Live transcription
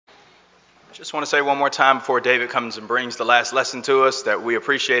Just want to say one more time before David comes and brings the last lesson to us that we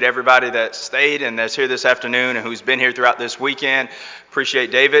appreciate everybody that stayed and that's here this afternoon and who's been here throughout this weekend.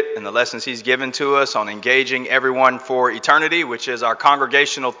 Appreciate David and the lessons he's given to us on engaging everyone for eternity, which is our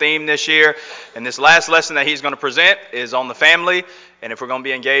congregational theme this year. And this last lesson that he's going to present is on the family. And if we're going to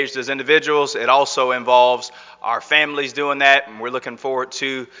be engaged as individuals, it also involves our families doing that. And we're looking forward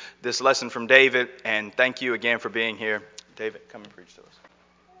to this lesson from David. And thank you again for being here. David, come and preach to us.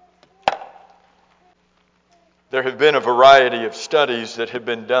 There have been a variety of studies that have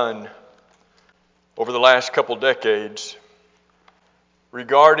been done over the last couple decades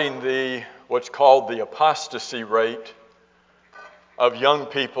regarding what's called the apostasy rate of young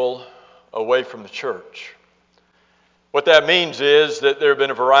people away from the church. What that means is that there have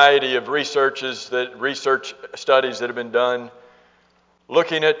been a variety of research studies that have been done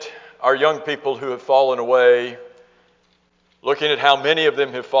looking at our young people who have fallen away, looking at how many of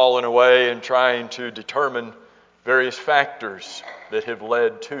them have fallen away and trying to determine various factors that have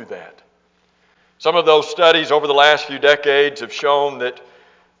led to that. Some of those studies over the last few decades have shown that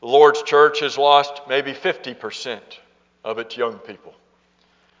the Lord's church has lost maybe 50% of its young people.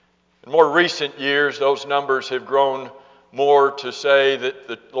 In more recent years, those numbers have grown more to say that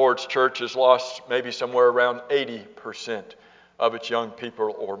the Lord's church has lost maybe somewhere around 80% of its young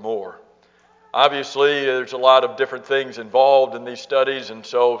people or more. Obviously, there's a lot of different things involved in these studies, and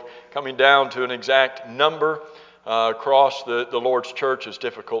so coming down to an exact number across the Lord's church is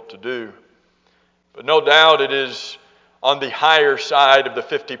difficult to do. But no doubt it is on the higher side of the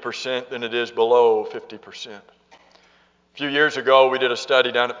 50% than it is below 50%. A few years ago, we did a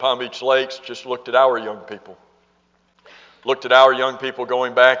study down at Palm Beach Lakes, just looked at our young people. Looked at our young people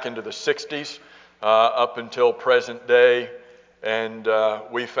going back into the 60s up until present day, and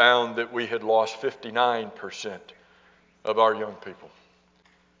we found that we had lost 59% of our young people.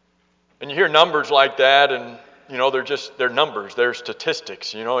 And you hear numbers like that, and they're numbers, they're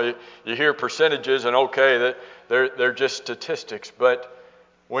statistics. You hear percentages, and okay, that they're just statistics. But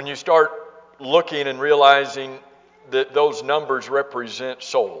when you start looking and realizing that those numbers represent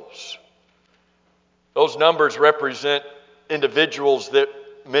souls, those numbers represent individuals that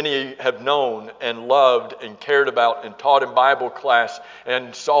many have known and loved and cared about and taught in Bible class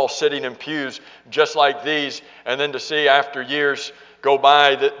and saw sitting in pews just like these, and then to see after years go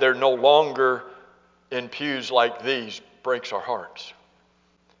by that they're no longer in pews like these breaks our hearts.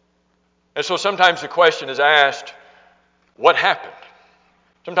 And so sometimes the question is asked, what happened?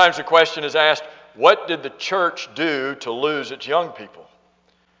 Sometimes the question is asked, what did the church do to lose its young people?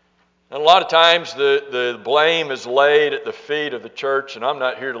 And a lot of times the blame is laid at the feet of the church, and I'm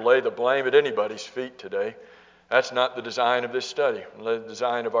not here to lay the blame at anybody's feet today. That's not the design of this study, the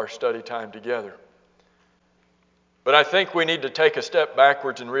design of our study time together. But I think we need to take a step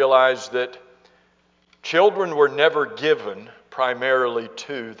backwards and realize that children were never given primarily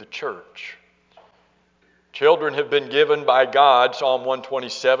to the church. Children have been given by God, Psalm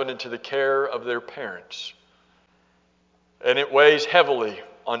 127, into the care of their parents. And it weighs heavily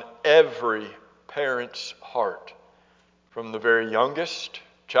on every parent's heart, from the very youngest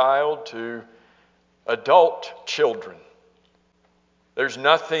child to adult children. There's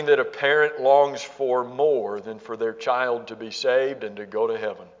nothing that a parent longs for more than for their child to be saved and to go to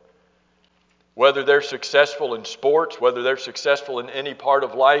heaven. Whether they're successful in sports, whether they're successful in any part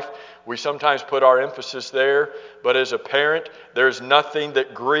of life, we sometimes put our emphasis there. But as a parent, there's nothing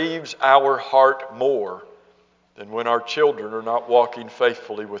that grieves our heart more than when our children are not walking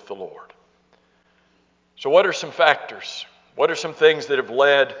faithfully with the Lord. So what are some factors? What are some things that have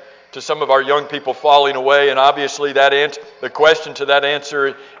led to some of our young people falling away? And obviously the question to that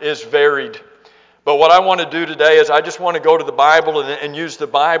answer is varied. But what I want to do today is I just want to go to the Bible and use the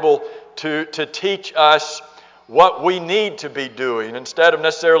Bible to teach us what we need to be doing, instead of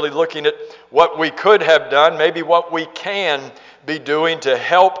necessarily looking at what we could have done, maybe what we can be doing to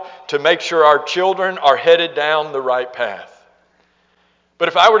help to make sure our children are headed down the right path. But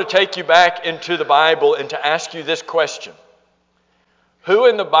if I were to take you back into the Bible and to ask you this question, who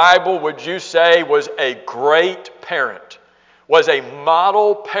in the Bible would you say was a great parent, was a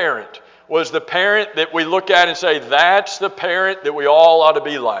model parent, was the parent that we look at and say, that's the parent that we all ought to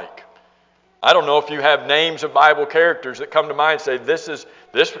be like? I don't know if you have names of Bible characters that come to mind and say,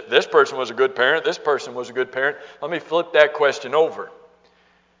 this person was a good parent, this person was a good parent. Let me flip that question over.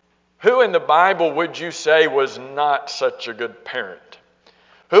 Who in the Bible would you say was not such a good parent?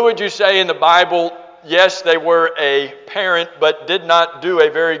 Who would you say in the Bible, yes, they were a parent, but did not do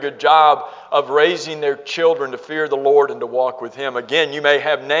a very good job of raising their children to fear the Lord and to walk with Him? Again, you may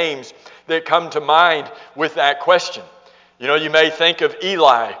have names that come to mind with that question. You may think of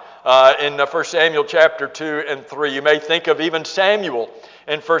Eli. in 1 Samuel chapter 2 and 3. You may think of even Samuel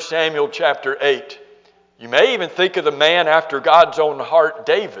in 1 Samuel chapter 8. You may even think of the man after God's own heart,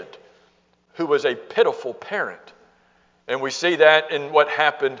 David, who was a pitiful parent. And we see that in what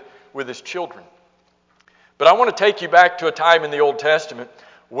happened with his children. But I want to take you back to a time in the Old Testament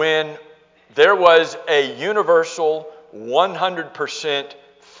when there was a universal 100%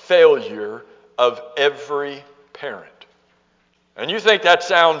 failure of every parent. And you think that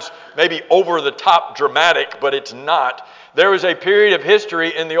sounds maybe over the top dramatic, but it's not. There was a period of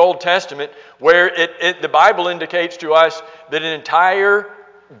history in the Old Testament where the Bible indicates to us that an entire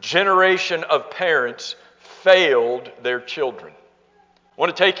generation of parents failed their children. I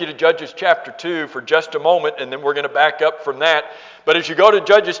want to take you to Judges chapter 2 for just a moment, and then we're going to back up from that. But as you go to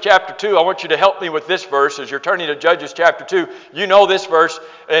Judges chapter 2, I want you to help me with this verse. As you're turning to Judges chapter 2, you know this verse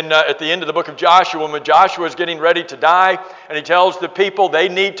at the end of the book of Joshua, when Joshua is getting ready to die, and he tells the people they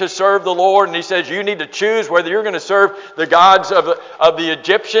need to serve the Lord, and he says you need to choose whether you're going to serve the gods of the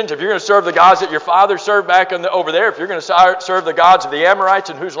Egyptians, if you're going to serve the gods that your father served back over there, if you're going to serve the gods of the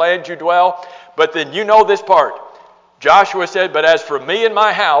Amorites in whose land you dwell. But then you know this part. Joshua said, but as for me and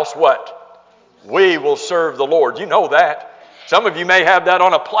my house, what? We will serve the Lord. You know that. Some of you may have that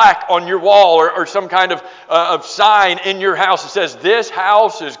on a plaque on your wall or some kind of sign in your house that says, this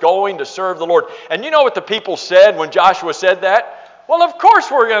house is going to serve the Lord. And you know what the people said when Joshua said that? Well, of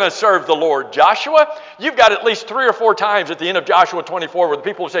course we're going to serve the Lord, Joshua. You've got at least 3 or 4 times at the end of Joshua 24 where the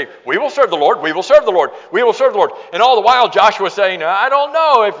people will say, we will serve the Lord, we will serve the Lord, we will serve the Lord. And all the while Joshua's saying, I don't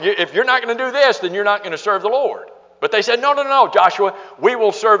know, if you're not going to do this, then you're not going to serve the Lord. But they said, no, Joshua, we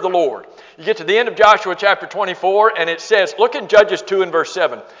will serve the Lord. You get to the end of Joshua chapter 24, and it says, look in Judges 2 and verse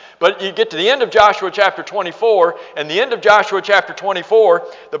 7. But you get to the end of Joshua chapter 24, and the end of Joshua chapter 24,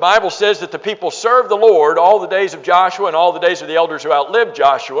 the Bible says that the people served the Lord all the days of Joshua and all the days of the elders who outlived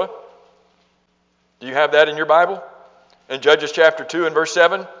Joshua. Do you have that in your Bible? In Judges chapter 2 and verse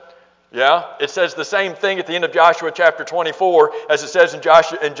 7? Yeah, it says the same thing at the end of Joshua chapter 24 as it says in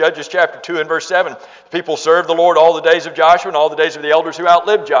Judges chapter 2 and verse 7. People served the Lord all the days of Joshua and all the days of the elders who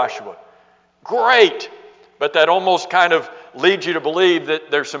outlived Joshua. Great! But that almost kind of leads you to believe that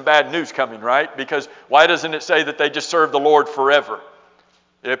there's some bad news coming, right? Because why doesn't it say that they just serve the Lord forever?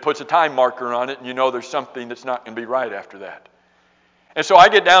 It puts a time marker on it, and you know there's something that's not going to be right after that. And so I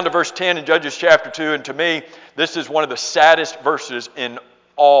get down to verse 10 in Judges chapter 2, and to me, this is one of the saddest verses in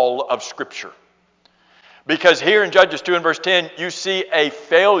all of Scripture. Because here in Judges 2 and verse 10, you see a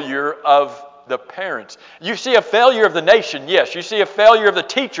failure of the parents. You see a failure of the nation, yes. You see a failure of the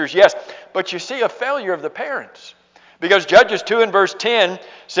teachers, yes. But you see a failure of the parents. Because Judges 2 and verse 10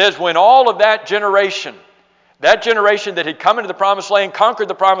 says, when all of that generation that had come into the promised land, conquered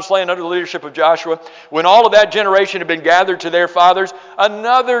the promised land under the leadership of Joshua, when all of that generation had been gathered to their fathers,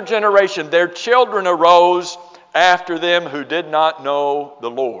 another generation, their children arose after them who did not know the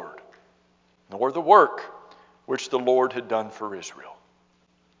Lord, nor the work which the Lord had done for Israel.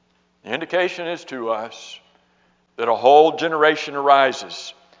 The indication is to us that a whole generation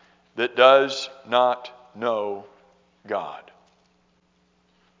arises that does not know God.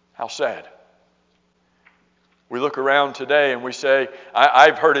 How sad. We look around today and we say,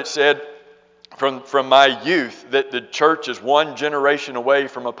 I've heard it said from my youth that the church is one generation away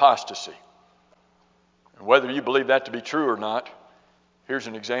from apostasy. And whether you believe that to be true or not, here's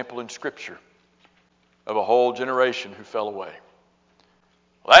an example in Scripture of a whole generation who fell away.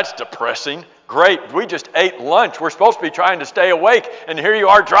 Well, that's depressing. Great, we just ate lunch. We're supposed to be trying to stay awake, and here you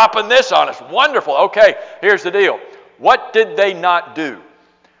are dropping this on us. Wonderful. Okay, here's the deal. What did they not do?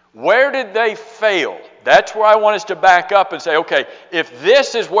 Where did they fail? That's where I want us to back up and say, okay, if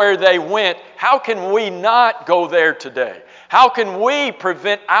this is where they went, how can we not go there today? How can we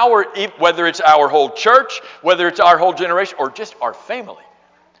prevent whether it's our whole church, whether it's our whole generation, or just our family?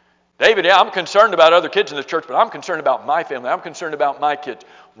 David, I'm concerned about other kids in the church, but I'm concerned about my family. I'm concerned about my kids.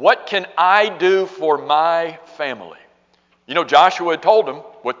 What can I do for my family? You know, Joshua had told them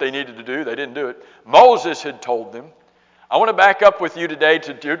what they needed to do. They didn't do it. Moses had told them. I want to back up with you today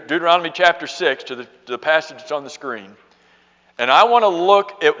to Deuteronomy chapter 6, to the passage that's on the screen. And I want to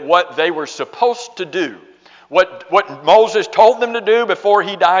look at what they were supposed to do. What Moses told them to do before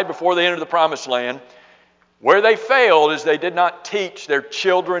he died, before they entered the promised land. Where they failed is they did not teach their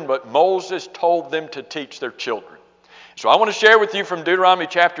children, but Moses told them to teach their children. So I want to share with you from Deuteronomy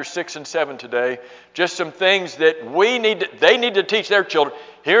chapter 6 and 7 today, just some things that they need to teach their children.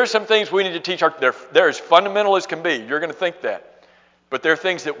 Here are some things we need to teach. They're as fundamental as can be. You're going to think that. But they're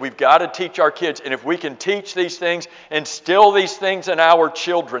things that we've got to teach our kids. And if we can teach these things, instill these things in our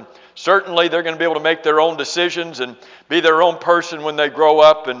children, certainly they're going to be able to make their own decisions and be their own person when they grow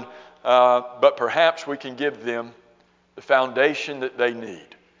up. But perhaps we can give them the foundation that they need.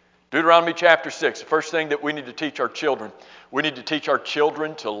 Deuteronomy chapter 6, the first thing that we need to teach our children. We need to teach our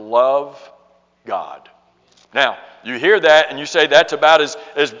children to love God. Now, you hear that and you say that's about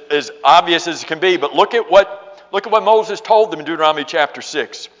as obvious as it can be, but look at what Moses told them in Deuteronomy chapter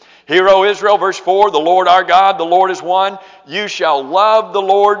 6. Hear, O Israel, verse 4, the Lord our God, the Lord is one. You shall love the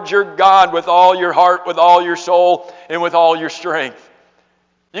Lord your God with all your heart, with all your soul, and with all your strength.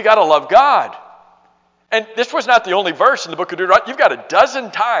 You got to love God. And this was not the only verse in the book of Deuteronomy. You've got a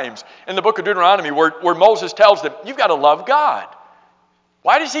dozen times in the book of Deuteronomy where Moses tells them, you've got to love God.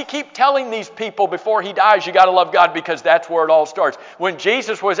 Why does he keep telling these people before he dies, you got to love God? Because that's where it all starts. When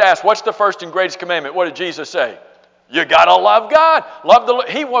Jesus was asked, what's the first and greatest commandment? What did Jesus say? You got to love God.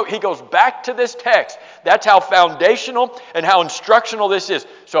 He goes back to this text. That's how foundational and how instructional this is.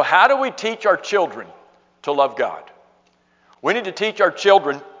 So how do we teach our children to love God? We need to teach our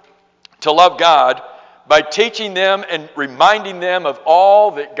children to love God by teaching them and reminding them of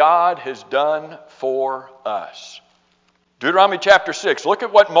all that God has done for us. Deuteronomy chapter 6, look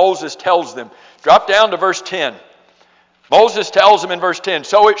at what Moses tells them. Drop down to verse 10. Moses tells them in verse 10,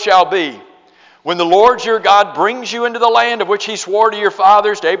 so it shall be, when the Lord your God brings you into the land of which he swore to your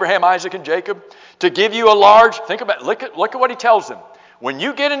fathers, to Abraham, Isaac, and Jacob, to give you a large, look at what he tells them. When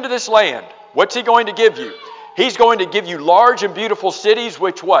you get into this land, what's he going to give you? He's going to give you large and beautiful cities,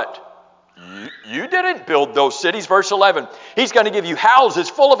 which what? You didn't build those cities, verse 11. He's going to give you houses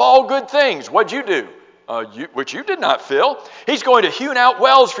full of all good things. What'd you do? Which you did not fill. He's going to hew out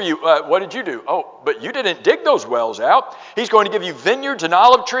wells for you. What did you do? Oh, but you didn't dig those wells out. He's going to give you vineyards and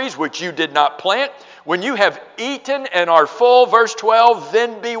olive trees, which you did not plant. When you have eaten and are full, verse 12,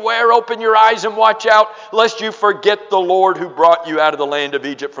 then beware, open your eyes and watch out, lest you forget the Lord who brought you out of the land of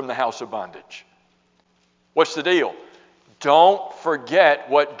Egypt from the house of bondage. What's the deal? Don't forget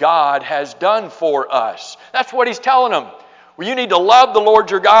what God has done for us. That's what he's telling them. Well, you need to love the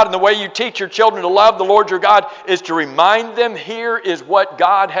Lord your God, and the way you teach your children to love the Lord your God is to remind them, here is what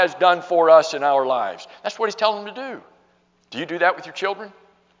God has done for us in our lives. That's what he's telling them to do. Do you do that with your children?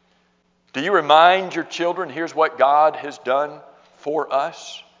 Do you remind your children, here's what God has done for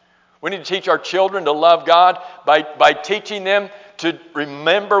us? We need to teach our children to love God by teaching them to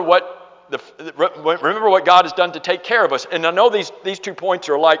remember what God has done to take care of us. And I know these 2 points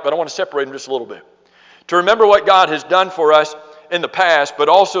are alike, but I want to separate them just a little bit. To remember what God has done for us in the past, but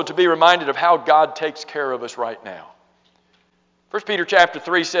also to be reminded of how God takes care of us right now. 1 Peter chapter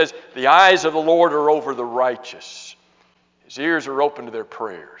 3 says, the eyes of the Lord are over the righteous. His ears are open to their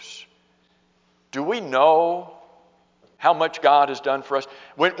prayers. Do we know how much God has done for us?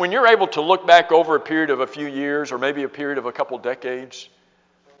 When you're able to look back over a period of a few years or maybe a period of a couple decades,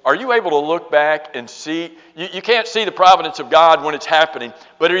 are you able to look back and see, you can't see the providence of God when it's happening,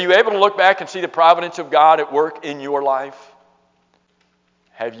 but are you able to look back and see the providence of God at work in your life?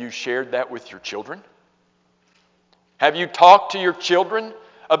 Have you shared that with your children? Have you talked to your children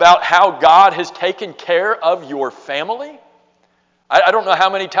about how God has taken care of your family? I don't know how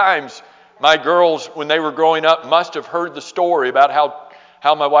many times my girls, when they were growing up, must have heard the story about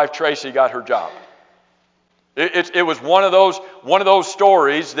how my wife Tracy got her job. It was one of those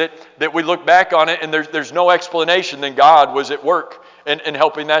stories that we look back on it and there's no explanation. Then God was at work in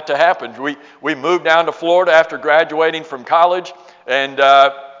helping that to happen. We moved down to Florida after graduating from college, and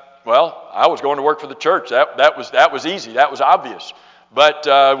I was going to work for the church. That was easy. That was obvious. But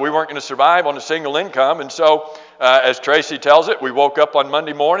we weren't going to survive on a single income, and so as Tracy tells it, we woke up on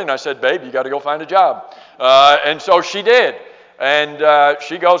Monday morning. I said, "Babe, you got to go find a job," and so she did, and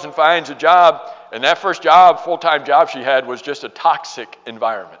she goes and finds a job. And that first job, full-time job she had, was just a toxic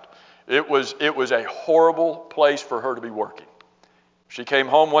environment. It was a horrible place for her to be working. She came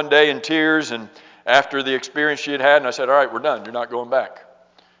home one day in tears, and after the experience she had had, and I said, all right, we're done. You're not going back.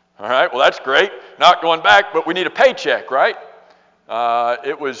 All right, well, that's great. Not going back, but we need a paycheck, right?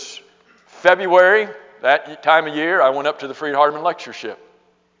 It was February, that time of year. I went up to the Freed Hardeman lectureship.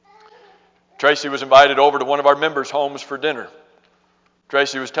 Tracy was invited over to one of our members' homes for dinner.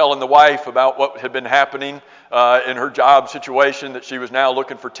 Tracy was telling the wife about what had been happening in her job situation, that she was now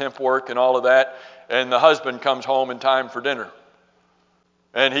looking for temp work and all of that. And the husband comes home in time for dinner.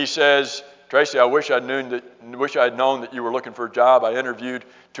 And he says, Tracy, I wish I'd known that you were looking for a job. I interviewed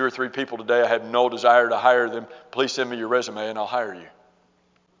 2 or 3 people today. I have no desire to hire them. Please send me your resume and I'll hire you.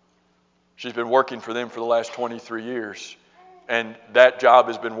 She's been working for them for the last 23 years. And that job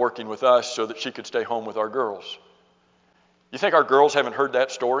has been working with us so that she could stay home with our girls. You think our girls haven't heard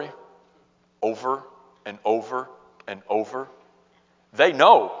that story over and over and over? They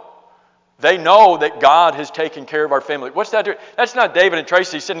know. They know that God has taken care of our family. What's that doing? That's not David and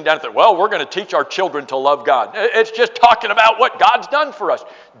Tracy sitting down and saying, well, we're going to teach our children to love God. It's just talking about what God's done for us.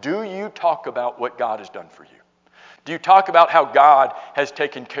 Do you talk about what God has done for you? Do you talk about how God has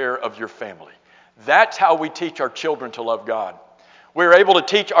taken care of your family? That's how we teach our children to love God. We're able to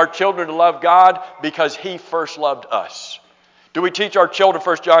teach our children to love God because He first loved us. Do we teach our children,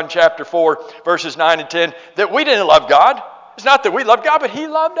 1 John chapter 4, verses 9 and 10, that we didn't love God? It's not that we loved God, but He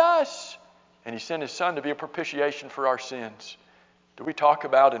loved us. And He sent His Son to be a propitiation for our sins. Do we talk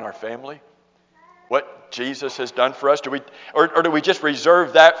about in our family what Jesus has done for us? Or do we just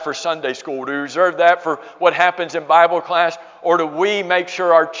reserve that for Sunday school? Do we reserve that for what happens in Bible class? Or do we make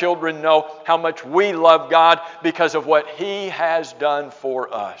sure our children know how much we love God because of what He has done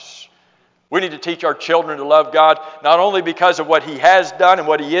for us? We need to teach our children to love God, not only because of what He has done and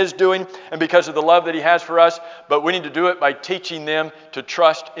what He is doing, and because of the love that He has for us, but we need to do it by teaching them to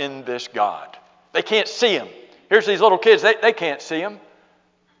trust in this God. They can't see Him. Here's these little kids, they can't see Him.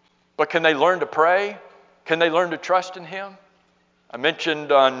 But can they learn to pray? Can they learn to trust in Him? I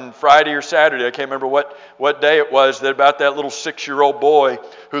mentioned on Friday or Saturday, I can't remember what day it was, that about that little 6-year-old boy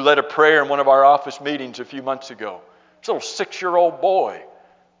who led a prayer in one of our office meetings a few months ago. This little 6-year-old boy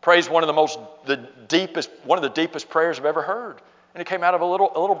prays one of the deepest prayers I've ever heard. And it came out of a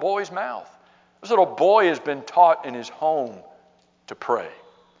little boy's mouth. This little boy has been taught in his home to pray.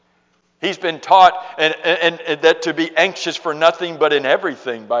 He's been taught and that to be anxious for nothing but in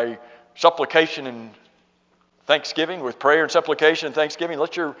everything by supplication and thanksgiving, with prayer and supplication and thanksgiving.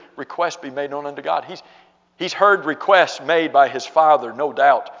 Let your request be made known unto God. He's heard requests made by his father, no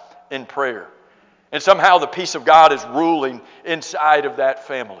doubt, in prayer. And somehow the peace of God is ruling inside of that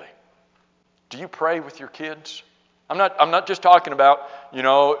family. Do you pray with your kids? I'm not just talking about,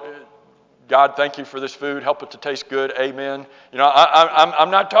 God, thank you for this food. Help it to taste good. Amen.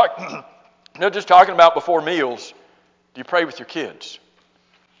 I'm not talking. Not just talking about before meals. Do you pray with your kids?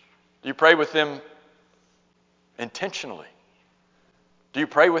 Do you pray with them intentionally? Do you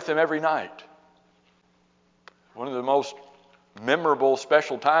pray with them every night? One of the most memorable,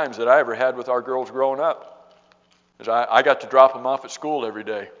 special times that I ever had with our girls growing up is I got to drop them off at school every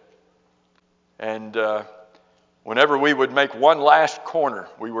day. And whenever we would make one last corner,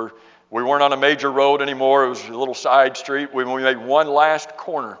 we weren't on a major road anymore. It was a little side street. When we made one last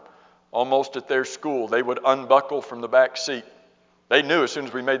corner, almost at their school, they would unbuckle from the back seat. They knew as soon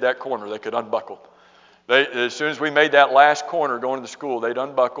as we made that corner, they could unbuckle. As soon as we made that last corner going to the school, they'd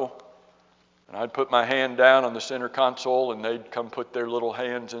unbuckle. And I'd put my hand down on the center console, and they'd come put their little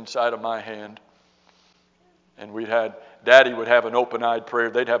hands inside of my hand. And Daddy would have an open-eyed prayer.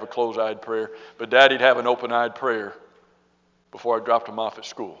 They'd have a closed-eyed prayer. But Daddy'd have an open-eyed prayer before I dropped them off at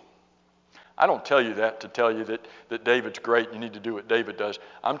school. I don't tell you that to tell you that David's great and you need to do what David does.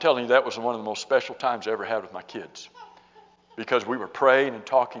 I'm telling you that was one of the most special times I ever had with my kids. Because we were praying and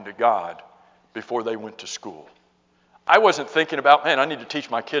talking to God before they went to school. I wasn't thinking about, I need to teach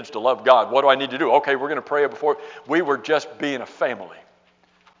my kids to love God. What do I need to do? Okay, we're going to pray before. We were just being a family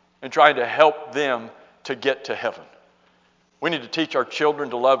and trying to help them to get to heaven. We need to teach our children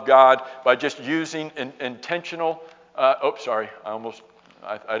to love God by just using intentional,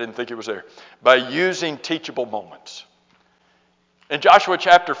 I didn't think it was there. By using teachable moments. In Joshua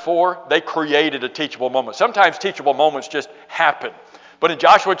chapter 4, they created a teachable moment. Sometimes teachable moments just happen. But in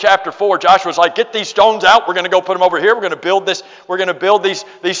Joshua chapter 4, Joshua's like, get these stones out. We're going to go put them over here. We're going to build this. We're going to build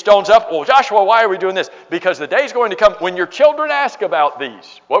these stones up. Well, Joshua, why are we doing this? Because the day's going to come when your children ask about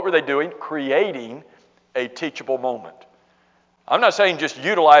these. What were they doing? Creating a teachable moment. I'm not saying just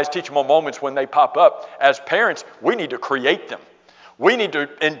utilize teachable moments when they pop up. As parents, we need to create them. We need to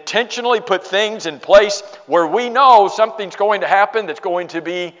intentionally put things in place where we know something's going to happen that's going to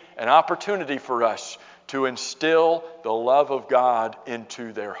be an opportunity for us to instill the love of God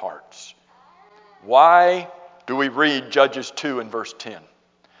into their hearts. Why do we read Judges 2 and verse 10?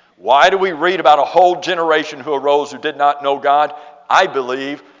 Why do we read about a whole generation who arose who did not know God? I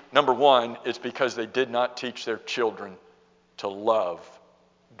believe, number one, it's because they did not teach their children to love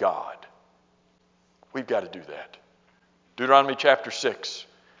God. We've got to do that. Deuteronomy chapter 6.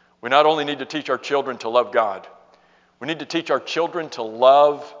 We not only need to teach our children to love God, we need to teach our children to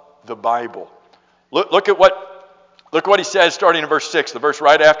love the Bible. Look at what he says starting in verse 6, the verse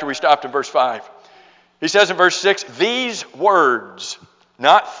right after we stopped in verse 5. He says in verse 6, these words,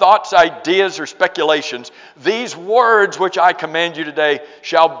 not thoughts, ideas, or speculations, these words which I command you today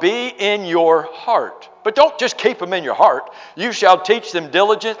shall be in your heart. But don't just keep them in your heart. You shall teach them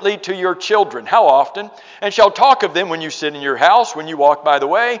diligently to your children. How often? And shall talk of them when you sit in your house, when you walk by the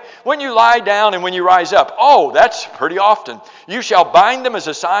way, when you lie down, and when you rise up. Oh, that's pretty often. You shall bind them as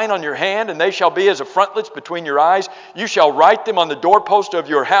a sign on your hand, and they shall be as a frontlets between your eyes. You shall write them on the doorpost of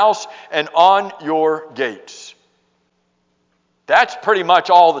your house and on your gates. That's pretty much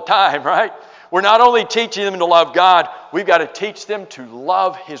all the time, right? We're not only teaching them to love God, we've got to teach them to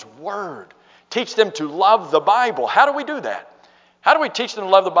love His Word. Teach them to love the Bible. How do we do that? How do we teach them to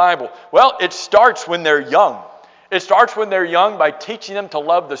love the Bible? Well, it starts when they're young. It starts when they're young by teaching them to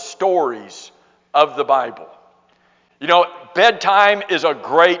love the stories of the Bible. You know, bedtime is a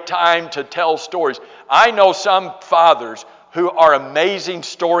great time to tell stories. I know some fathers who are amazing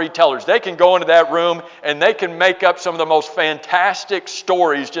storytellers. They can go into that room and they can make up some of the most fantastic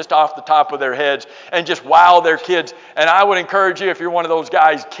stories just off the top of their heads and just wow their kids. And I would encourage you, if you're one of those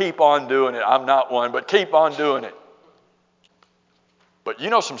guys, keep on doing it. I'm not one, but keep on doing it. But you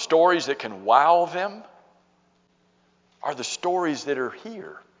know some stories that can wow them are the stories that are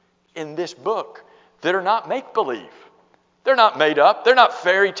here in this book that are not make-believe. They're not made up. They're not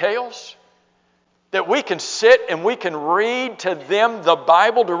fairy tales. That we can sit and we can read to them the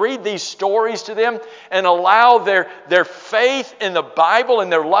Bible, to read these stories to them and allow their faith in the Bible and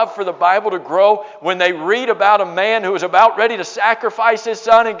their love for the Bible to grow when they read about a man who was about ready to sacrifice his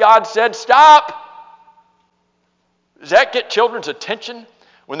son and God said, "Stop!" Does that get children's attention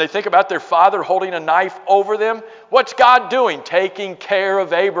when they think about their father holding a knife over them? What's God doing? Taking care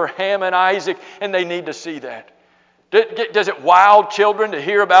of Abraham and Isaac, and they need to see that. Does it wow children to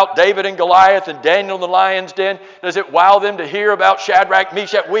hear about David and Goliath and Daniel in the lion's den? Does it wow them to hear about Shadrach,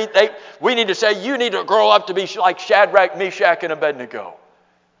 Meshach? We need to say, you need to grow up to be like Shadrach, Meshach, and Abednego.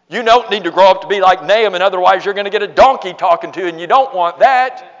 You don't need to grow up to be like Naaman, otherwise you're going to get a donkey talking to you, and you don't want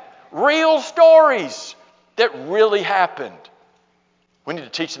that. Real stories that really happened. We need to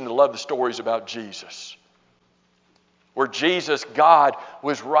teach them to love the stories about Jesus. Where Jesus, God,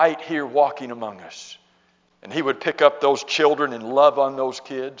 was right here walking among us. And He would pick up those children and love on those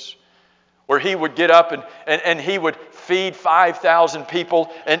kids. Where He would get up and He would feed 5,000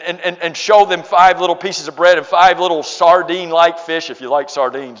 people and show them 5 little pieces of bread and 5 little sardine-like fish. If you like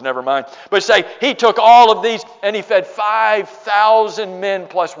sardines, never mind. But say, He took all of these and He fed 5,000 men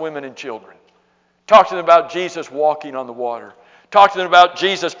plus women and children. Talk to them about Jesus walking on the water. Talk to them about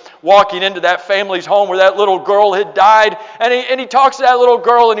Jesus walking into that family's home where that little girl had died. And he talks to that little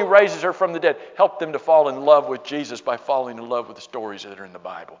girl and He raises her from the dead. Help them to fall in love with Jesus by falling in love with the stories that are in the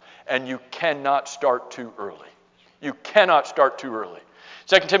Bible. And you cannot start too early. You cannot start too early.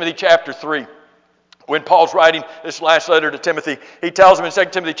 2 Timothy chapter 3. When Paul's writing this last letter to Timothy, he tells him in 2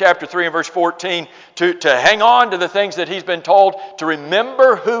 Timothy chapter 3 and verse 14 to hang on to the things that he's been told, to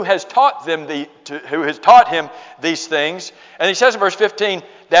remember who has taught him these things. And he says in verse 15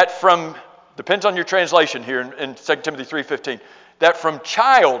 that from, depends on your translation here in 2 Timothy 3:15, that from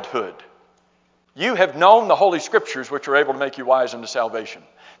childhood you have known the Holy Scriptures which are able to make you wise unto salvation.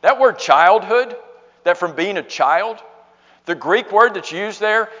 That word childhood, that from being a child, the Greek word that's used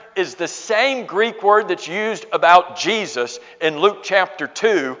there is the same Greek word that's used about Jesus in Luke chapter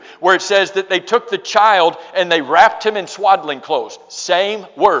 2, where it says that they took the child and they wrapped him in swaddling clothes. Same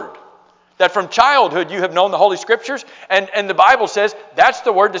word. That from childhood you have known the Holy Scriptures, and the Bible says that's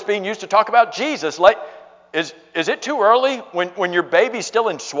the word that's being used to talk about Jesus. Like, is it too early when your baby's still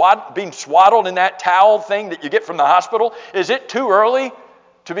being swaddled in that towel thing that you get from the hospital? Is it too early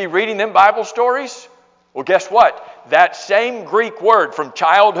to be reading them Bible stories? Well, guess what? That same Greek word, from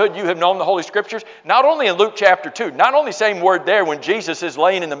childhood you have known the Holy Scriptures, not only in Luke chapter 2, not only same word there when Jesus is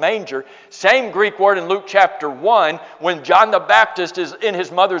laying in the manger, same Greek word in Luke chapter 1 when John the Baptist is in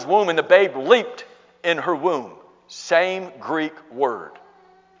his mother's womb and the babe leaped in her womb. Same Greek word.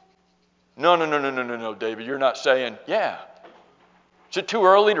 No, David, you're not saying, yeah. Is it too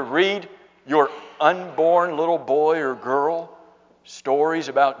early to read your unborn little boy or girl stories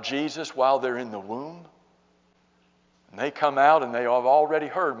about Jesus while they're in the womb? And they come out and they have already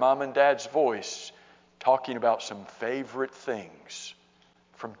heard Mom and Dad's voice talking about some favorite things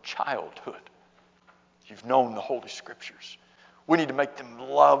from childhood. You've known the Holy Scriptures. We need to make them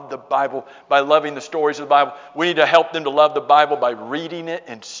love the Bible by loving the stories of the Bible. We need to help them to love the Bible by reading it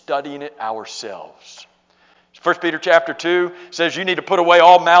and studying it ourselves. 1 Peter chapter 2 says you need to put away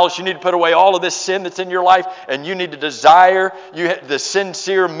all malice. You need to put away all of this sin that's in your life. And you need to desire the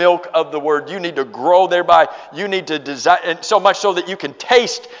sincere milk of the Word. You need to grow thereby. You need to desire, and so much so that you can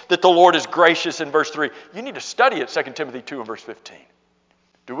taste that the Lord is gracious in verse 3. You need to study it, 2 Timothy 2 and verse 15.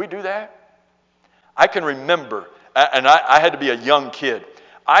 Do we do that? I can remember, and I had to be a young kid.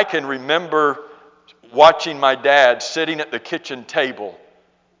 I can remember watching my dad sitting at the kitchen table,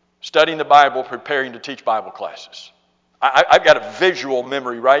 studying the Bible, preparing to teach Bible classes. I've got a visual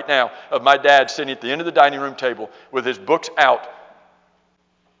memory right now of my dad sitting at the end of the dining room table with his books out.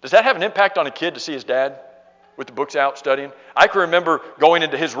 Does that have an impact on a kid to see his dad with the books out studying? I can remember going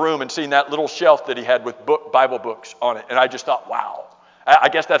into his room and seeing that little shelf that he had with Bible books on it, and I just thought, wow. I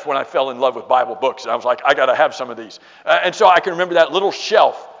guess that's when I fell in love with Bible books. And I was like, I got to have some of these. And so I can remember that little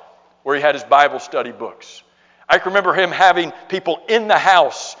shelf where he had his Bible study books. I can remember him having people in the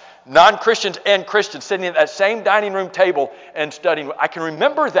house, non-Christians and Christians, sitting at that same dining room table and studying. I can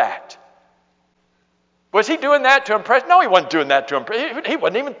remember that. Was he doing that to impress? No, he wasn't doing that to impress. He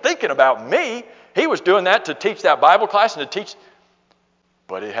wasn't even thinking about me. He was doing that to teach that Bible class and to teach.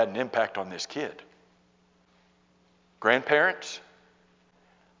 But it had an impact on this kid. Grandparents,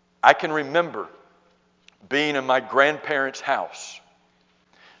 I can remember being in my grandparents' house.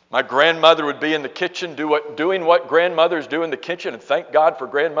 My grandmother would be in the kitchen doing what grandmothers do in the kitchen, and thank God for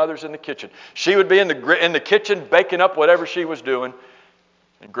grandmothers in the kitchen. She would be in the kitchen baking up whatever she was doing,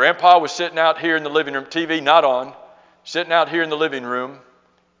 and Grandpa was sitting out here in the living room, TV not on, sitting out here in the living room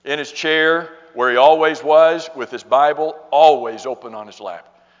in his chair where he always was with his Bible always open on his lap.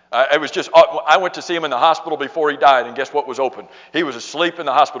 It was just, I went to see him in the hospital before he died, and guess what was open? He was asleep in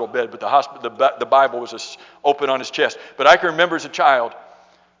the hospital bed, but the Bible was open on his chest. But I can remember as a child,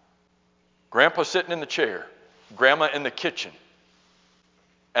 Grandpa sitting in the chair, Grandma in the kitchen,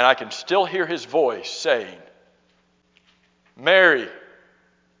 and I can still hear his voice saying, Mary,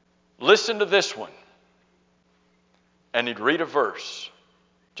 listen to this one. And he'd read a verse,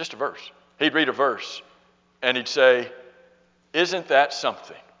 just a verse. He'd read a verse, and he'd say, isn't that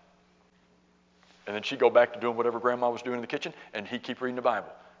something? And then she'd go back to doing whatever Grandma was doing in the kitchen, and he'd keep reading the Bible.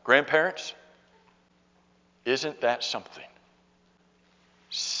 Grandparents, isn't that something?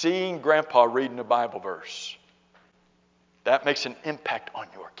 Seeing Grandpa reading a Bible verse, that makes an impact on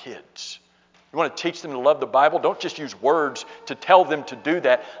your kids. You want to teach them to love the Bible? Don't just use words to tell them to do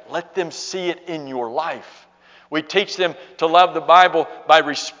that. Let them see it in your life. We teach them to love the Bible by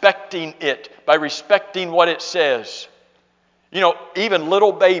respecting it, by respecting what it says. You know, even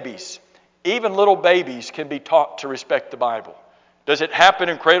little babies can be taught to respect the Bible. Does it happen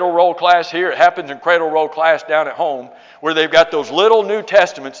in cradle roll class here? It happens in cradle roll class down at home, where they've got those little New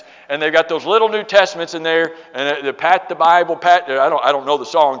Testaments, and they've got those little New Testaments in there, and they pat the Bible, I don't know the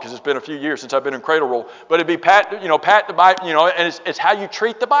song because it's been a few years since I've been in cradle roll, but it'd be pat the Bible, and it's how you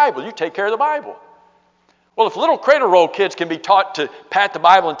treat the Bible. You take care of the Bible. Well, if little cradle roll kids can be taught to pat the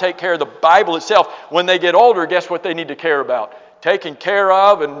Bible and take care of the Bible itself, when they get older, guess what they need to care about? Taking care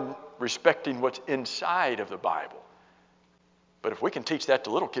of and respecting what's inside of the Bible. But if we can teach that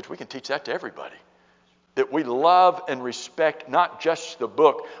to little kids, we can teach that to everybody. That we love and respect not just the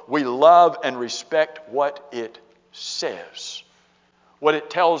book, we love and respect what it says, what it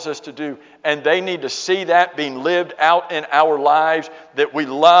tells us to do. And they need to see that being lived out in our lives, that we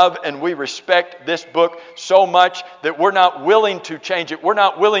love and we respect this book so much that we're not willing to change it. We're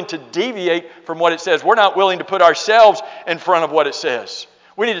not willing to deviate from what it says. We're not willing to put ourselves in front of what it says.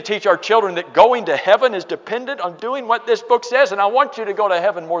 We need to teach our children that going to heaven is dependent on doing what this book says, and I want you to go to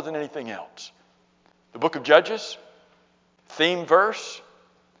heaven more than anything else. The book of Judges, theme verse,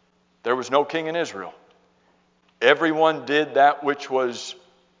 there was no king in Israel. Everyone did that which was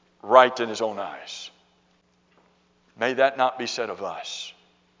right in his own eyes. May that not be said of us.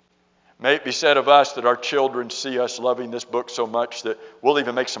 May it be said of us that our children see us loving this book so much that we'll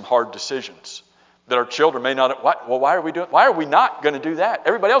even make some hard decisions. That our children may not, why are we not going to do that?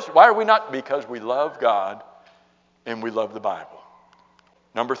 Everybody else, why are we not? Because we love God and we love the Bible.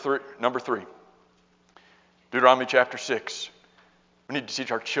 Number three, Deuteronomy chapter 6. We need to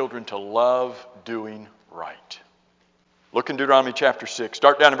teach our children to love doing right. Look in Deuteronomy chapter 6.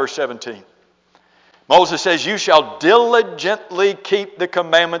 Start down in verse 17. Moses says, you shall diligently keep the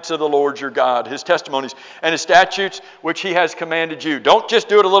commandments of the Lord your God, his testimonies and his statutes which he has commanded you. Don't just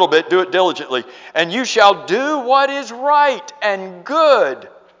do it a little bit, do it diligently. And you shall do what is right and good.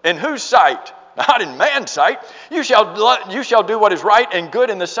 In whose sight? Not in man's sight. You shall do what is right and good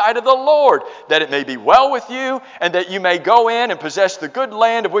in the sight of the Lord, that it may be well with you, and that you may go in and possess the good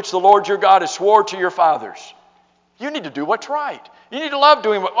land of which the Lord your God has swore to your fathers. You need to do what's right. You need to love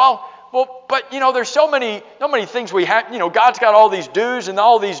doing what, but there's so many things we have. God's got all these do's and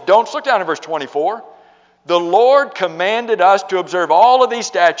all these don'ts. Look down in verse 24. The Lord commanded us to observe all of these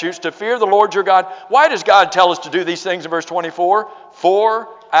statutes, to fear the Lord your God. Why does God tell us to do these things in verse 24? For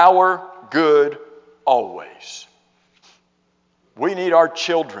our good always. We need our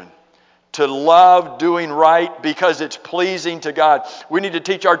children to love doing right because it's pleasing to God. We need to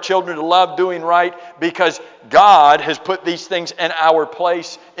teach our children to love doing right because God has put these things in our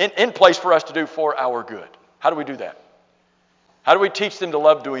place, in place for us to do for our good. How do we do that? How do we teach them to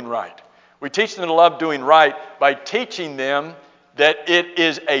love doing right? We teach them to love doing right by teaching them that it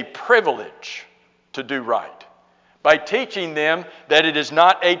is a privilege to do right. By teaching them that it is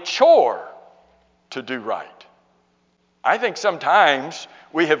not a chore to do right. I think sometimes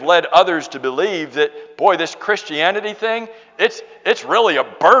we have led others to believe that, boy, this Christianity thing, it's really a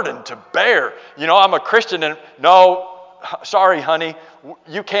burden to bear. You know, I'm a Christian and no, sorry, honey,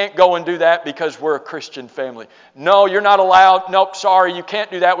 you can't go and do that because we're a Christian family. No, you're not allowed. Nope, sorry, you can't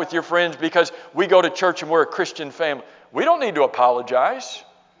do that with your friends because we go to church and we're a Christian family. We don't need to apologize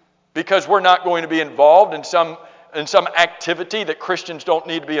because we're not going to be involved in some activity that Christians don't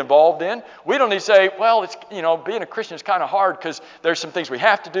need to be involved in. We don't need to say, well, it's, you know, being a Christian is kind of hard because there's some things we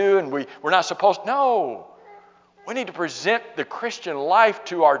have to do and we're not supposed to. No. We need to present the Christian life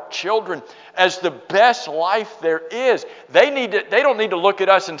to our children as the best life there is. They don't need to look at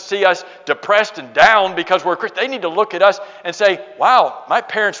us and see us depressed and down because we're Christian. They need to look at us and say, wow, my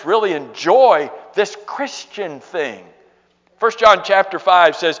parents really enjoy this Christian thing. 1 John chapter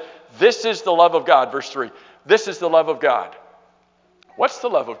 5 says, this is the love of God, verse 3. This is the love of God. What's the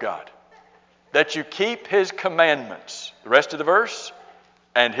love of God? That you keep His commandments. The rest of the verse,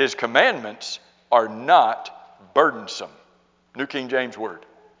 and His commandments are not burdensome. New King James word.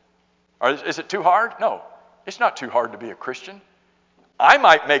 Is it too hard? No, it's not too hard to be a Christian. I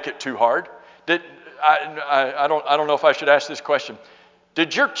might make it too hard. I don't know if I should ask this question.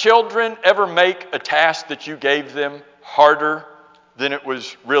 Did your children ever make a task that you gave them harder than it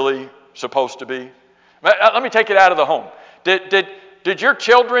was really supposed to be? Let me take it out of the home. Did your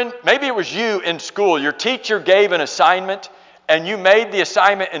children, maybe it was you in school, your teacher gave an assignment and you made the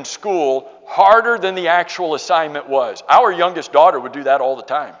assignment in school harder than the actual assignment was. Our youngest daughter would do that all the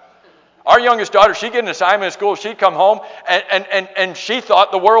time. Our youngest daughter, she'd get an assignment in school, she'd come home and she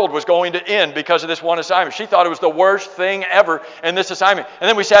thought the world was going to end because of this one assignment. She thought it was the worst thing ever in this assignment. And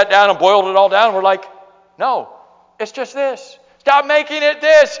then we sat down and boiled it all down and we're like, no, it's just this. Stop making it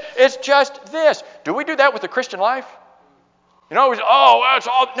this. It's just this. Do we do that with the Christian life? You know, it's all,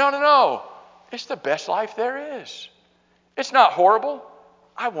 no. It's the best life there is. It's not horrible.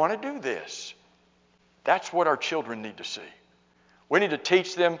 I want to do this. That's what our children need to see. We need to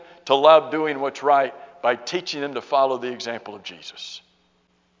teach them to love doing what's right by teaching them to follow the example of Jesus.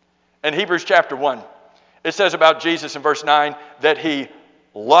 In Hebrews chapter 1, it says about Jesus in verse 9 that He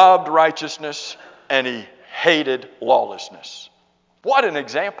loved righteousness and He hated lawlessness. What an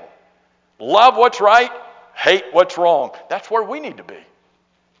example. Love what's right, hate what's wrong. That's where we need to be.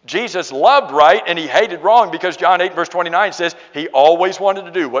 Jesus loved right and He hated wrong because John 8 verse 29 says He always wanted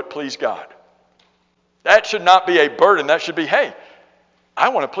to do what pleased God. That should not be a burden. That should be, hey, I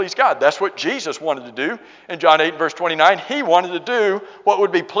want to please God. That's what Jesus wanted to do. In John 8 verse 29, He wanted to do what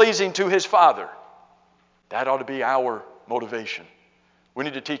would be pleasing to His Father. That ought to be our motivation. We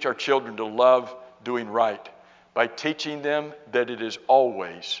need to teach our children to love doing right by teaching them that it is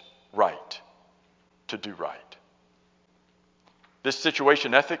always right to do right. This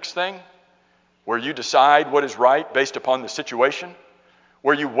situation ethics thing, where you decide what is right based upon the situation,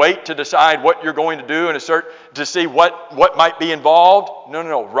 where you wait to decide what you're going to do and to see what might be involved.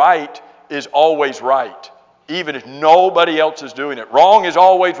 No. Right is always right, even if nobody else is doing it. Wrong is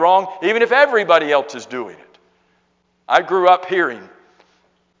always wrong, even if everybody else is doing it. I grew up hearing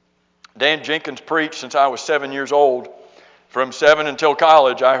Dan Jenkins preach since I was 7 years old. From 7 until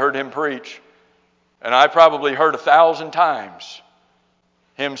college, I heard him preach. And I probably heard 1,000 times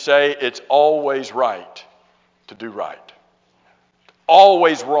him say, it's always right to do right.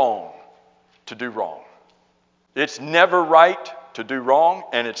 Always wrong to do wrong. It's never right to do wrong,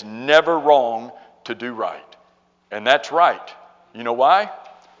 and it's never wrong to do right. And that's right. You know why?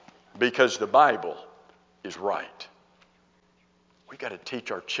 Because the Bible is right. We got to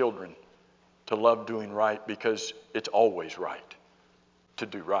teach our children to love doing right because it's always right to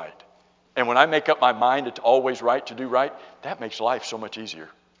do right. And when I make up my mind it's always right to do right, that makes life so much easier.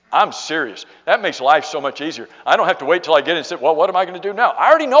 I'm serious. That makes life so much easier. I don't have to wait till I get in and say, well, what am I going to do now? I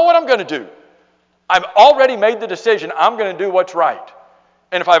already know what I'm going to do. I've already made the decision. I'm going to do what's right.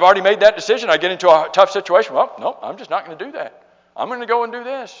 And if I've already made that decision, I get into a tough situation. Well, no, I'm just not going to do that. I'm going to go and do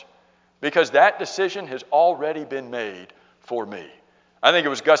this. Because that decision has already been made for me. I think it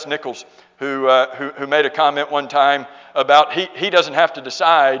was Gus Nichols who made a comment one time about he doesn't have to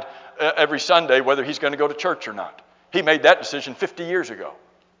decide every Sunday whether he's going to go to church or not. He made that decision 50 years ago.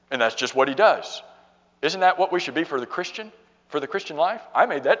 And that's just what he does. Isn't that what we should be for the Christian? for the Christian life? I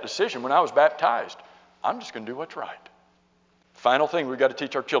made that decision when I was baptized. I'm just going to do what's right. Final thing we've got to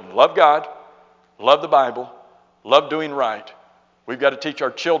teach our children. Love God, love the Bible, love doing right. We've got to teach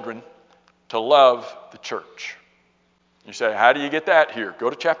our children to love the church. You say, how do you get that here? Go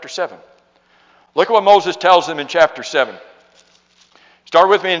to chapter 7. Look at what Moses tells them in chapter 7. Start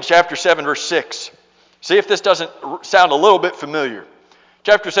with me in chapter 7, verse 6. See if this doesn't sound a little bit familiar.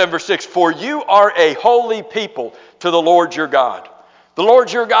 Chapter 7, verse 6. For you are a holy people to the Lord your God. The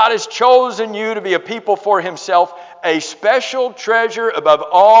Lord your God has chosen you to be a people for himself, a special treasure above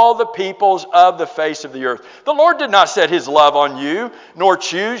all the peoples of the face of the earth. The Lord did not set his love on you, nor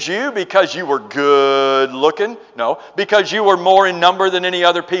choose you because you were good looking. No, because you were more in number than any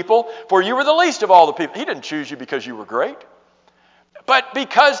other people, for you were the least of all the people. He didn't choose you because you were great, but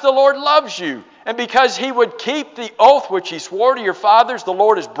because the Lord loves you, and because he would keep the oath which he swore to your fathers. The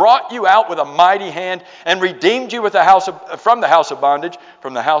Lord has brought you out with a mighty hand and redeemed you from the house of bondage,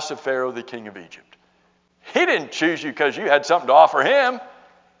 from the house of Pharaoh, the king of Egypt. He didn't choose you because you had something to offer him.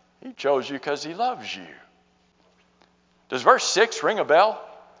 He chose you because he loves you. Does verse 6 ring a bell?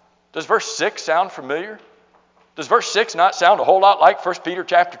 Does verse 6 sound familiar? Does verse 6 not sound a whole lot like 1 Peter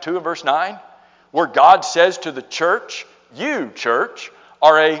chapter 2 and verse 9? Where God says to the church, you, church,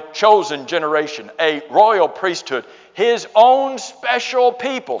 are a chosen generation, a royal priesthood, his own special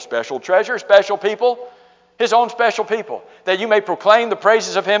people, special treasure, special people, his own special people, that you may proclaim the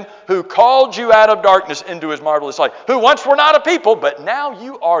praises of him who called you out of darkness into his marvelous light, who once were not a people, but now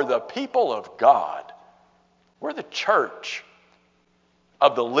you are the people of God. We're the church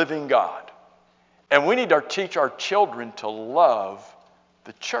of the living God. And we need to teach our children to love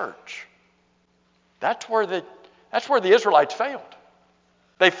the church. That's where the Israelites failed.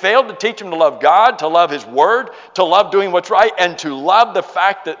 They failed to teach them to love God, to love his word, to love doing what's right, and to love the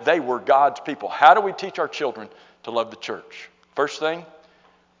fact that they were God's people. How do we teach our children to love the church? First thing,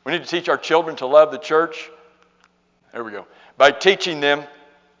 we need to teach our children to love the church. There we go. By teaching them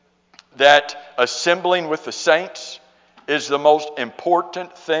that assembling with the saints is the most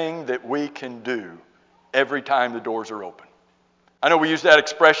important thing that we can do every time the doors are open. I know we use that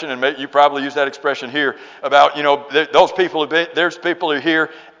expression, and you probably use that expression here about, those people, there's people who are here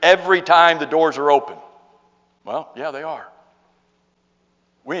every time the doors are open. Well, yeah, they are.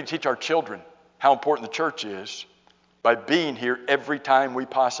 We need to teach our children how important the church is by being here every time we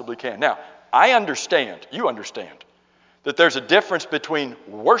possibly can. Now, I understand, you understand, that there's a difference between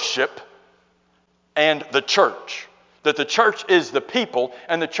worship and the church. That the church is the people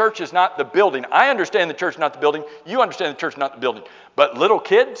and the church is not the building. I understand the church is not the building. You understand the church is not the building. But little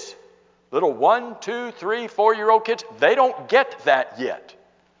kids, little 1, 2, 3, 4-year-old kids, they don't get that yet.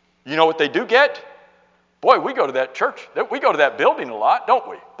 You know what they do get? Boy, we go to that church. We go to that building a lot, don't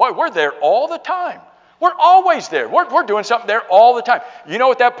we? Boy, we're there all the time. We're always there. We're doing something there all the time. You know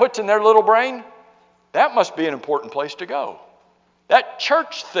what that puts in their little brain? That must be an important place to go. That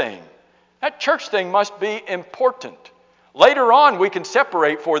church thing must be important. Later on, we can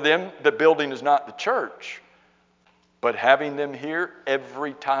separate for them the building is not the church. But having them here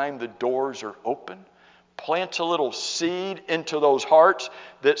every time the doors are open plants a little seed into those hearts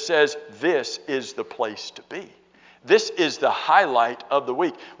that says this is the place to be. This is the highlight of the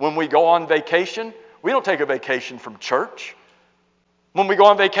week. When we go on vacation, we don't take a vacation from church. When we go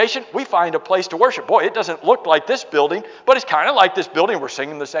on vacation, we find a place to worship. Boy, it doesn't look like this building, but it's kind of like this building. We're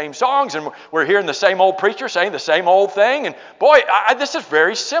singing the same songs, and we're hearing the same old preacher saying the same old thing. And boy, this is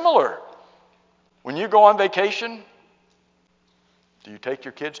very similar. When you go on vacation, do you take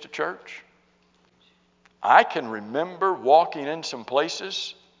your kids to church? I can remember walking in some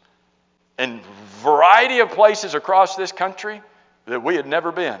places, in a variety of places across this country that we had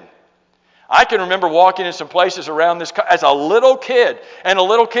never been. I can remember walking in some places around this as a little kid and a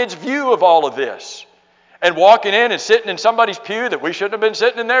little kid's view of all of this. And walking in and sitting in somebody's pew that we shouldn't have been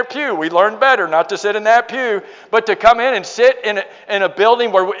sitting in their pew. We learned better not to sit in that pew, but to come in and sit in a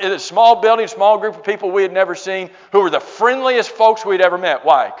building in a small building, small group of people we had never seen who were the friendliest folks we'd ever met.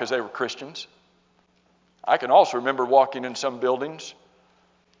 Why? Because they were Christians. I can also remember walking in some buildings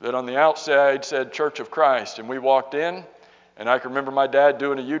that on the outside said Church of Christ, and we walked in. And I can remember my dad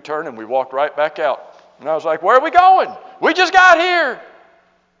doing a U-turn, and we walked right back out. And I was like, where are we going? We just got here.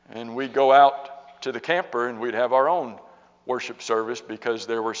 And we'd go out to the camper, and we'd have our own worship service because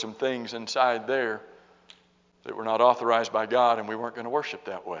there were some things inside there that were not authorized by God, and we weren't going to worship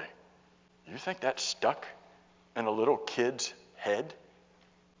that way. You think that stuck in a little kid's head?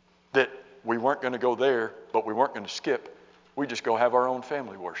 That we weren't going to go there, but we weren't going to skip. We just go have our own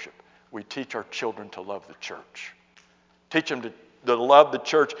family worship. We teach our children to love the church. Teach them to love the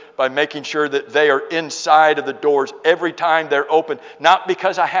church by making sure that they are inside of the doors every time they're open, not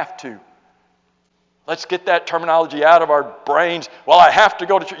because I have to. Let's get that terminology out of our brains. Well, I have to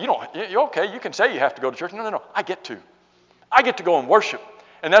go to church. You're okay, you can say you have to go to church. No, I get to. I get to go and worship.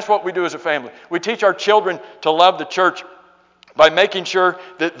 And that's what we do as a family. We teach our children to love the church by making sure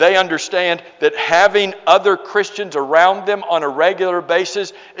that they understand that having other Christians around them on a regular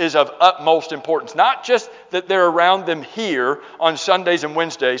basis is of utmost importance. Not just that they're around them here on Sundays and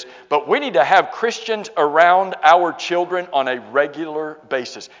Wednesdays, but we need to have Christians around our children on a regular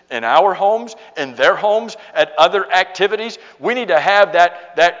basis. In our homes, in their homes, at other activities. We need to have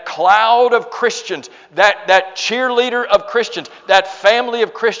that cloud of Christians, that cheerleader of Christians, that family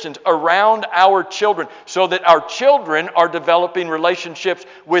of Christians around our children so that our children are developing relationships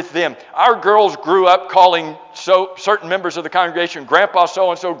with them. Our girls grew up calling certain members of the congregation Grandpa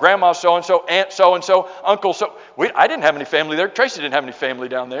so-and-so, Grandma so-and-so, Aunt so-and-so, Uncle so. I didn't have any family there. Tracy didn't have any family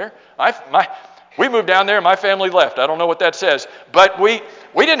down there. We moved down there and my family left. I don't know what that says. But we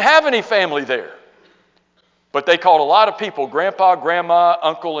didn't have any family there. But they called a lot of people Grandpa, Grandma,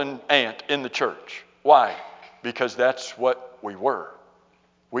 Uncle, and Aunt in the church. Why? Because that's what we were.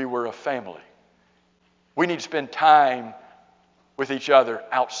 We were a family. We need to spend time with each other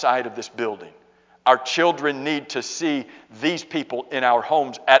outside of this building. Our children need to see these people in our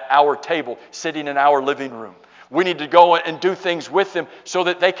homes, at our table, sitting in our living room. We need to go and do things with them so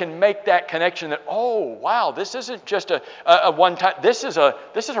that they can make that connection that, oh, wow, this isn't just a one-time, this is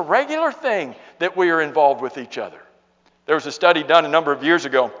a regular thing that we are involved with each other. There was a study done a number of years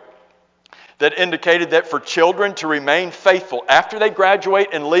ago that indicated that for children to remain faithful, after they graduate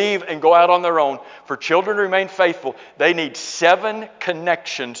and leave and go out on their own, for children to remain faithful, they need 7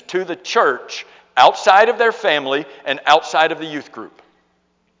 connections to the church outside of their family and outside of the youth group.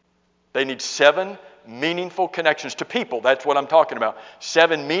 They need 7 meaningful connections to people. That's what I'm talking about.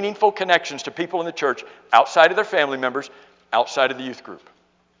 7 meaningful connections to people in the church outside of their family members, outside of the youth group.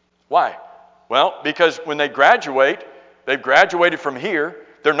 Why? Well, because when they graduate, they've graduated from here.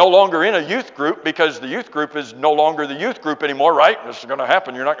 They're no longer in a youth group because the youth group is no longer the youth group anymore, right? This is going to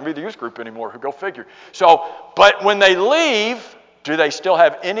happen. You're not going to be the youth group anymore. Go figure. But when they leave, do they still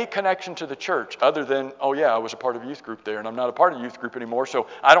have any connection to the church other than, oh yeah, I was a part of a youth group there and I'm not a part of the youth group anymore, so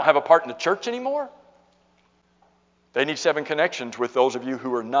I don't have a part in the church anymore? They need 7 connections with those of you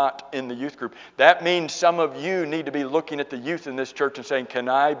who are not in the youth group. That means some of you need to be looking at the youth in this church and saying,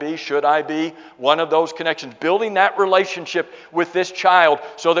 should I be one of those connections? Building that relationship with this child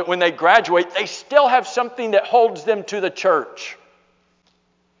so that when they graduate, they still have something that holds them to the church.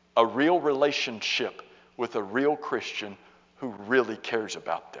 A real relationship with a real Christian who really cares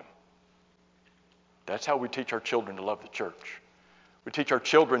about them. That's how we teach our children to love the church. We teach our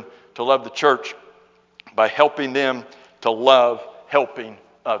children to love the church by helping them to love helping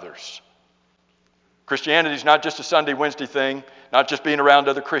others. Christianity is not just a Sunday, Wednesday thing, not just being around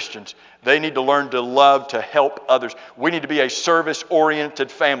other Christians. They need to learn to love, to help others. We need to be a service-oriented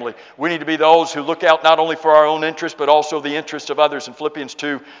family. We need to be those who look out not only for our own interests, but also the interests of others in Philippians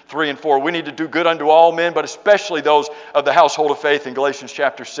 2, 3, and 4. We need to do good unto all men, but especially those of the household of faith in Galatians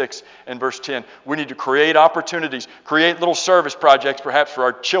chapter 6 and verse 10. We need to create opportunities, create little service projects perhaps for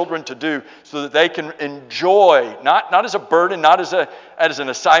our children to do so that they can enjoy, not as a burden, not as an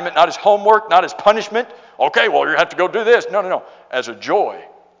assignment, not as homework, not as punishment. Okay, well, you have to go do this. No. As a joy,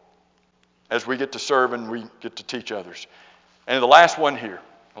 as we get to serve and we get to teach others. And the last one here,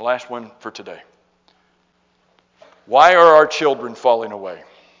 the last one for today. Why are our children falling away?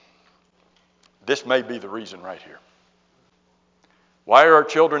 This may be the reason right here. Why are our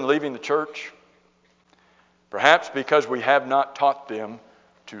children leaving the church? Perhaps because we have not taught them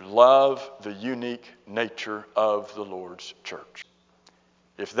to love the unique nature of the Lord's church.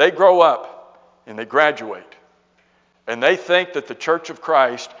 If they grow up and they graduate and they think that the Church of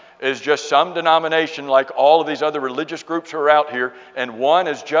Christ is just some denomination like all of these other religious groups who are out here, and one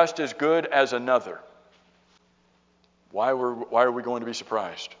is just as good as another, why are we going to be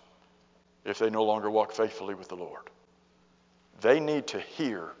surprised if they no longer walk faithfully with the Lord? They need to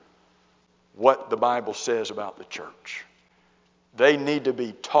hear what the Bible says about the church. They need to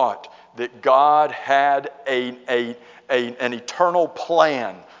be taught that God had an eternal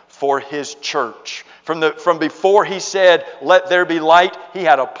plan for His church. From before He said, let there be light, He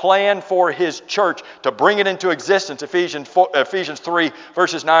had a plan for His church to bring it into existence, Ephesians 3,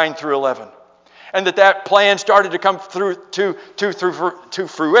 verses 9 through 11. And that plan started to come through to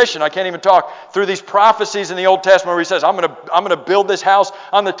fruition. I can't even talk through these prophecies in the Old Testament where he says, I'm going to build this house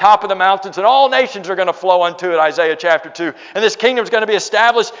on the top of the mountains and all nations are going to flow unto it, Isaiah chapter 2. And this kingdom is going to be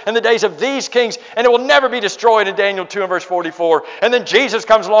established in the days of these kings and it will never be destroyed in Daniel 2 and verse 44. And then Jesus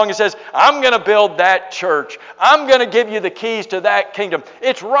comes along and says, I'm going to build that church. I'm going to give you the keys to that kingdom.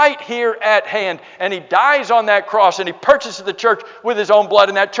 It's right here at hand. And he dies on that cross and he purchases the church with his own blood.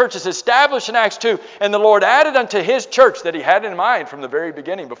 And that church is established in Acts 2. And the Lord added unto his church that he had in mind from the very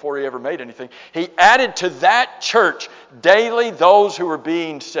beginning before he ever made anything. He added to that church daily those who were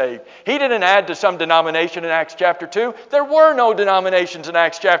being saved. He didn't add to some denomination in Acts chapter 2. There were no denominations in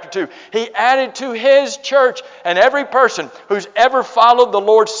Acts chapter 2. He added to his church. And every person who's ever followed the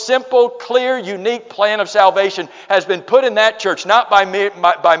Lord's simple, clear, unique plan of salvation has been put in that church, not by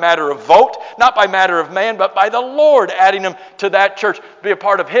matter of vote, not by matter of man, but by the Lord adding them to that church. Be a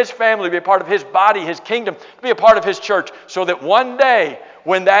part of his family, be a part of his body, his kingdom, be a part of his church, so that one day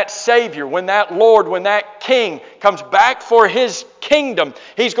when that Savior, when that Lord, when that King comes back for his kingdom,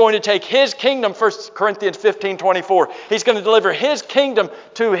 he's going to take his kingdom, 1 Corinthians 15:24. He's going to deliver his kingdom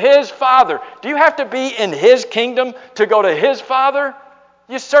to his Father. Do you have to be in his kingdom to go to his Father?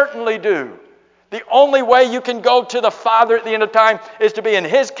 You certainly do. The only way you can go to the Father at the end of time is to be in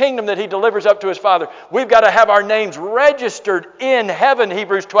his kingdom that he delivers up to his Father. We've got to have our names registered in heaven,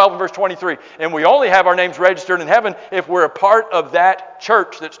 Hebrews 12 and verse 23. And we only have our names registered in heaven if we're a part of that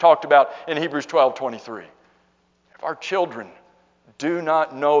church that's talked about in Hebrews 12:23. If our children do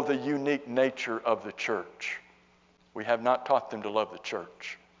not know the unique nature of the church, we have not taught them to love the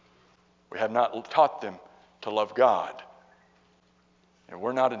church. We have not taught them to love God. And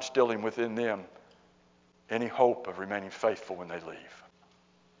we're not instilling within them any hope of remaining faithful when they leave.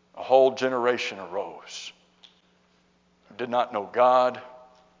 A whole generation arose who did not know God,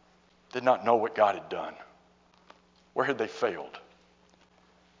 did not know what God had done. Where had they failed?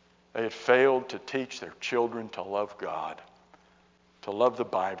 They had failed to teach their children to love God, to love the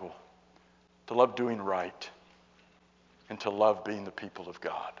Bible, to love doing right, and to love being the people of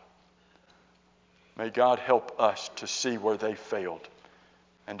God. May God help us to see where they failed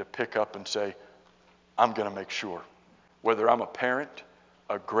and to pick up and say, I'm going to make sure, whether I'm a parent,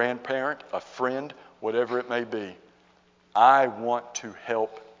 a grandparent, a friend, whatever it may be, I want to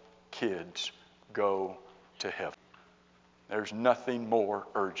help kids go to heaven. There's nothing more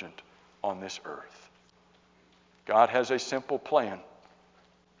urgent on this earth. God has a simple plan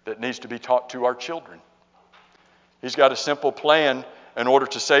that needs to be taught to our children. He's got a simple plan in order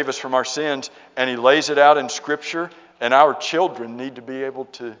to save us from our sins, and he lays it out in Scripture, and our children need to be able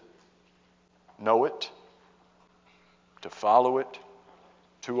to know it, to follow it,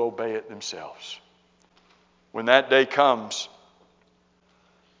 to obey it themselves. When that day comes,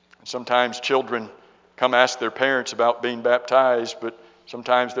 and sometimes children come ask their parents about being baptized, but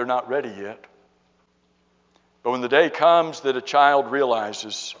sometimes they're not ready yet. But when the day comes that a child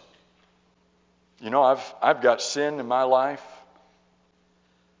realizes, I've got sin in my life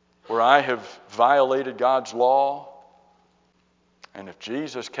where I have violated God's law, and if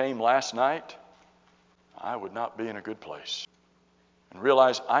Jesus came last night, I would not be in a good place. And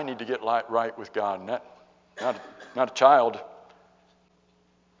realize I need to get right with God. And that, not a child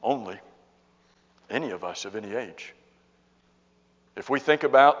only, any of us of any age. If we think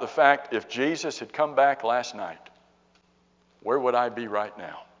about the fact, if Jesus had come back last night, where would I be right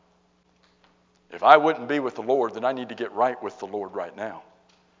now? If I wouldn't be with the Lord, then I need to get right with the Lord right now.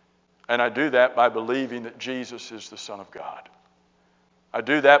 And I do that by believing that Jesus is the Son of God. I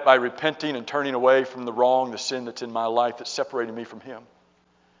do that by repenting and turning away from the wrong, the sin that's in my life that's separating me from him.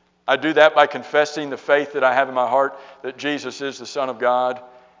 I do that by confessing the faith that I have in my heart that Jesus is the Son of God.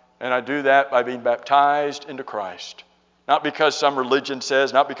 And I do that by being baptized into Christ. Not because some religion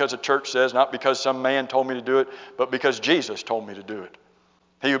says, not because a church says, not because some man told me to do it, but because Jesus told me to do it.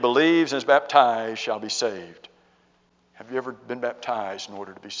 He who believes and is baptized shall be saved. Have you ever been baptized in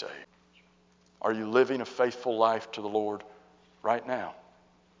order to be saved? Are you living a faithful life to the Lord right now?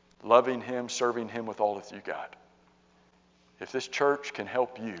 Loving him, serving him with all that you got. If this church can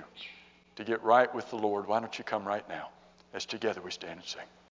help you to get right with the Lord, why don't you come right now as together we stand and sing.